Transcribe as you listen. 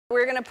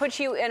We're going to put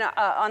you in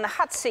on the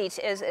hot seat,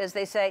 as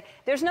they say.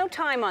 There's no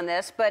time on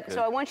this, but okay.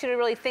 So I want you to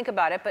really think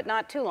about it, but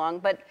not too long.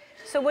 But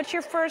so, what's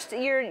your first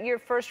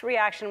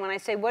reaction when I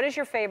say, "What is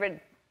your favorite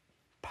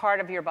part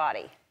of your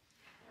body?"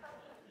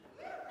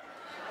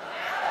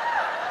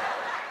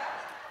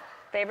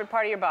 Favorite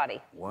part of your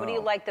body. Wow. What do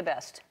you like the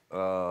best?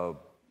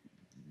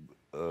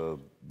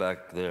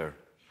 Back there.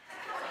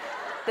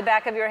 The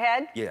back of your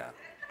head? Yeah.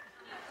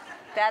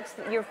 That's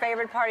your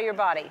favorite part of your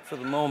body? For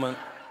the moment.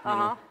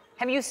 Uh-huh.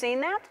 Have you seen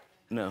that?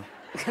 No.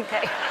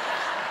 Okay.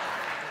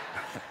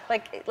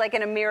 like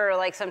in a mirror,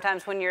 like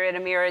sometimes when you're in a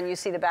mirror and you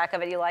see the back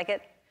of it, you like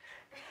it?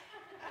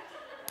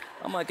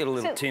 I might get a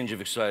little tinge of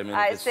excitement.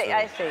 I see.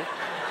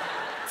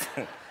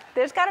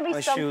 There's got to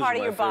be some part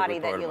of your body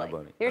that you like.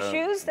 Your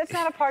shoes? That's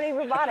not a part of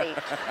your body.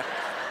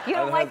 You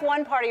don't like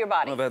one part of your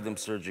body. I've had them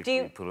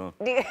surgically put on.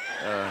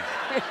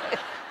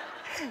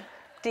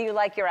 Do you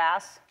like your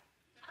ass?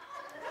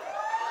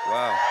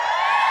 Wow.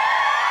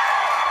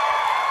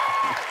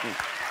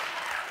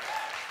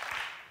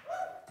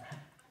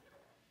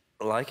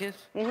 Like it?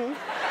 Mm-hmm.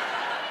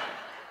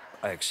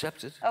 I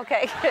accept it.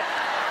 Okay.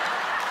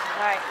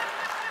 All right.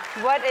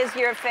 What is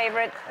your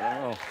favorite? I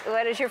don't know.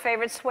 What is your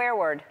favorite swear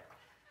word?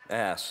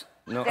 Ass.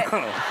 No.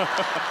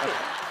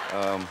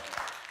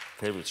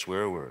 Favorite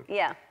swear word?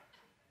 Yeah.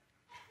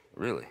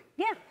 Really?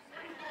 Yeah.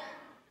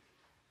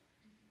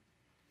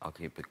 I'll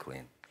keep it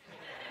clean.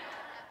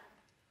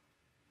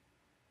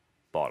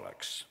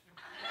 Bollocks.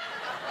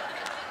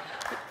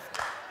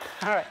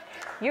 All right.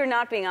 You're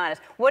not being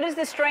honest. What is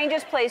the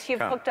strangest place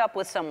you've hooked up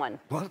with someone?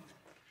 What?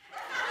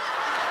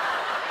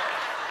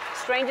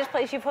 Strangest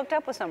place you've hooked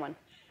up with someone?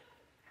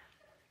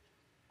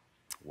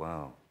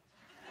 Wow.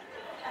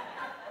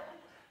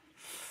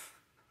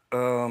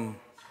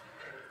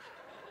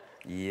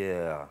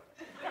 Yeah.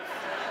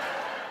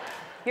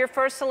 Your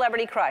first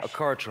celebrity crush? A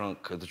car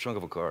trunk, the trunk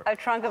of a car. A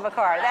trunk of a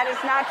car. That is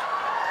not...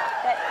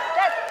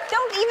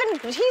 don't even...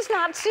 He's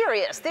not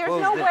serious. There's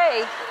no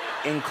way...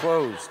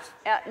 Enclosed.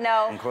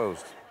 No.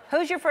 Enclosed.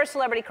 Who's your first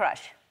celebrity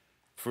crush?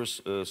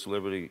 First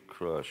celebrity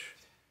crush.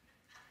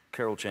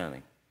 Carol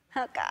Channing.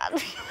 Oh,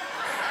 God.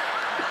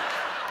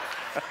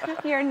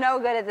 You're no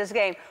good at this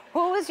game.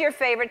 Who is your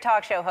favorite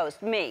talk show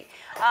host? Me.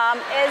 Done.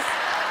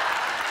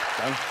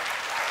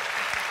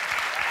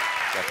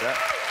 Got that?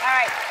 All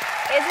right.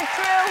 Is it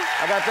true?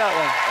 I got that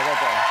one.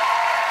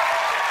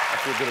 I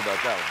feel good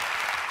about that one.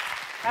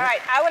 All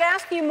right. I would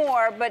ask you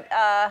more, but...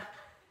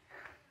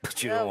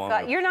 But you don't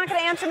want to. You're not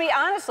going to answer me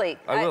honestly.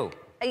 I will.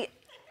 I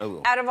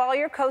will. Out of all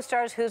your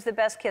co-stars, who's the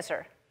best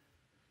kisser?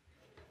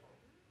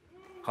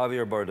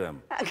 Javier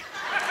Bardem. All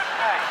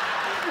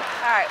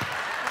right.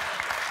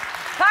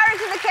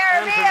 Pirates of the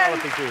Caribbean.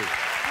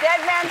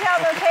 Dead Man Tell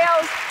No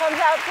Tales comes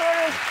out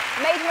theaters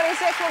May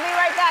 26th. We'll be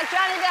right back.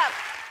 Johnny Depp.